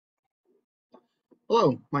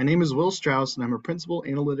Hello, my name is Will Strouse, and I'm a Principal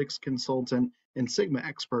Analytics Consultant and Sigma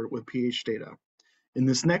expert with PH Data. In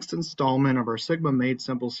this next installment of our Sigma Made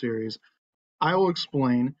Simple series, I will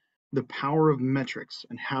explain the power of metrics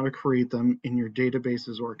and how to create them in your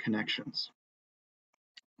databases or connections.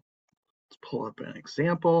 Let's pull up an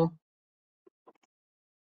example.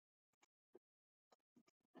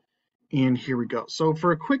 And here we go. So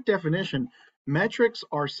for a quick definition, metrics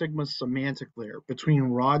are Sigma's semantic layer between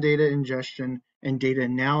raw data ingestion and data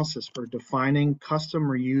analysis for defining custom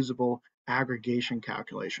reusable aggregation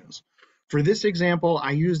calculations. For this example,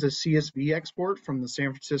 I used a CSV export from the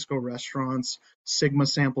San Francisco restaurant's Sigma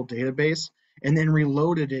sample database and then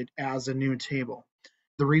reloaded it as a new table.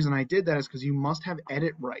 The reason I did that is because you must have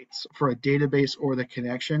edit rights for a database or the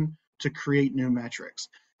connection to create new metrics.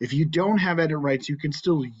 If you don't have edit rights, you can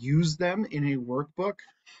still use them in a workbook.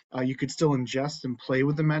 You could still ingest and play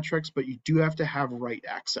with the metrics, but you do have to have write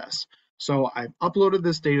access. So I've uploaded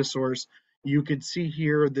this data source. You could see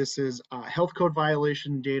here, this is health code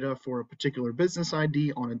violation data for a particular business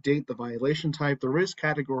ID on a date, the violation type, the risk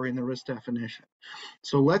category, and the risk definition.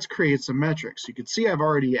 So let's create some metrics. You can see I've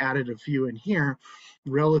already added a few in here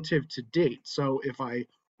relative to date. So if I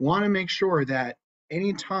want to make sure that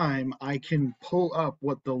anytime I can pull up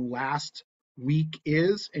what the last week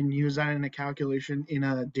is and use that in a calculation in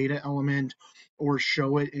a data element or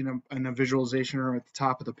show it in a visualization or at the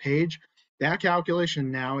top of the page, that calculation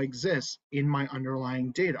now exists in my underlying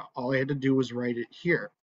data. All I had to do was write it here.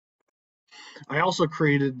 I also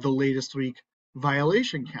created the latest week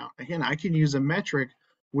violation count. Again, I can use a metric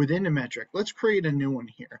within a metric. Let's create a new one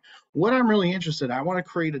here. What I'm really interested in, I want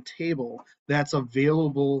to create a table that's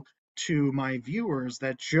available to my viewers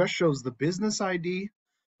that just shows the business ID,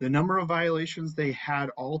 the number of violations they had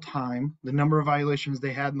all time, the number of violations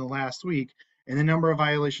they had in the last week, and the number of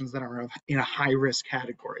violations that are in a high risk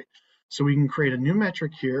category. So we can create a new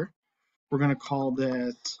metric here. We're going to call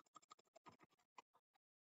this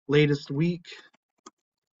latest week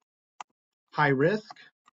high risk.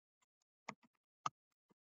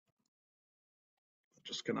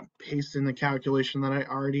 Just going to paste in the calculation that I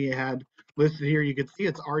already had listed here. You can see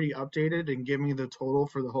it's already updated and give me the total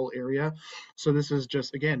for the whole area. So this is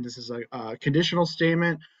just, again, this is a conditional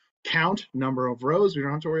statement. Count, number of rows. We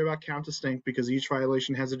don't have to worry about count distinct because each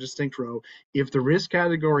violation has a distinct row. If the risk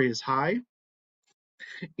category is high,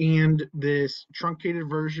 and this truncated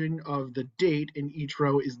version of the date in each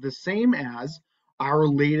row is the same as our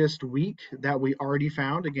latest week that we already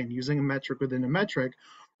found, again, using a metric within a metric,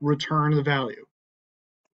 return the value.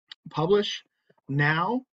 Publish.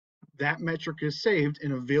 Now that metric is saved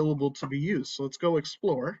and available to be used. So let's go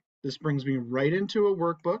explore. This brings me right into a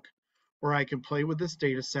workbook where I can play with this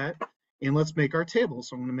data set, and let's make our table.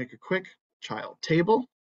 So I'm going to make a quick child table,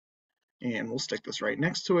 and we'll stick this right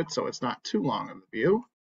next to it so it's not too long of a view.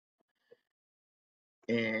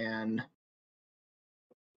 And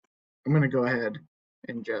I'm going to go ahead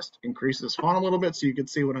and just increase this font a little bit so you can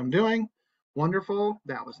see what I'm doing. Wonderful.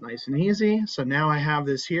 That was nice and easy. So now I have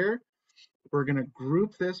this here. We're going to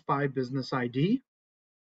group this by business ID,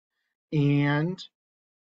 and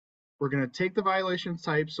we're going to take the violation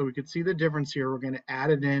type so we could see the difference here. We're going to add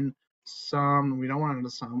it in some. We don't want it to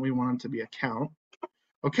sum. We want it to be a count.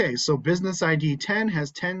 Okay, so business ID 10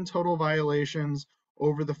 has 10 total violations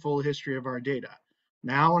over the full history of our data.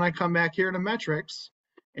 Now when I come back here to metrics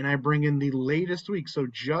and I bring in the latest week, so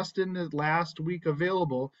just in the last week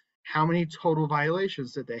available, how many total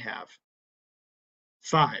violations did they have?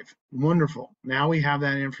 5. Wonderful. Now we have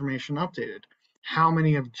that information updated. How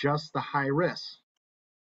many of just the high risk?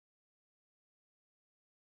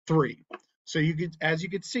 3. So you could, as you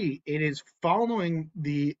can see, it is following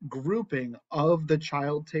the grouping of the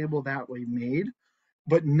child table that we made,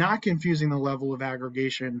 but not confusing the level of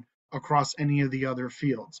aggregation across any of the other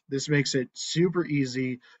fields. This makes it super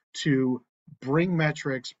easy to bring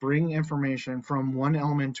metrics, bring information from one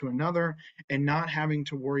element to another, and not having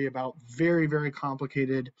to worry about very, very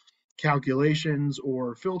complicated calculations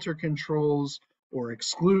or filter controls or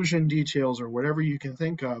exclusion details or whatever you can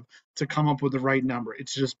think of to come up with the right number.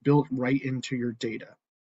 It's just built right into your data.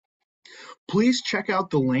 Please check out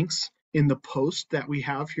the links in the post that we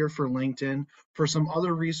have here for LinkedIn for some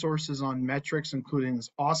other resources on metrics, including this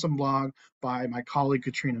awesome blog by my colleague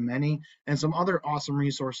Katrina Meny and some other awesome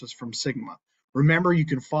resources from Sigma. Remember, you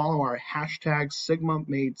can follow our hashtag Sigma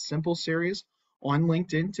Made Simple series on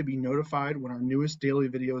LinkedIn to be notified when our newest daily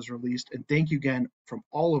video is released. And thank you again from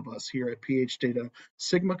all of us here at PH Data,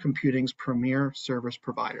 Sigma Computing's premier service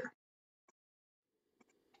provider.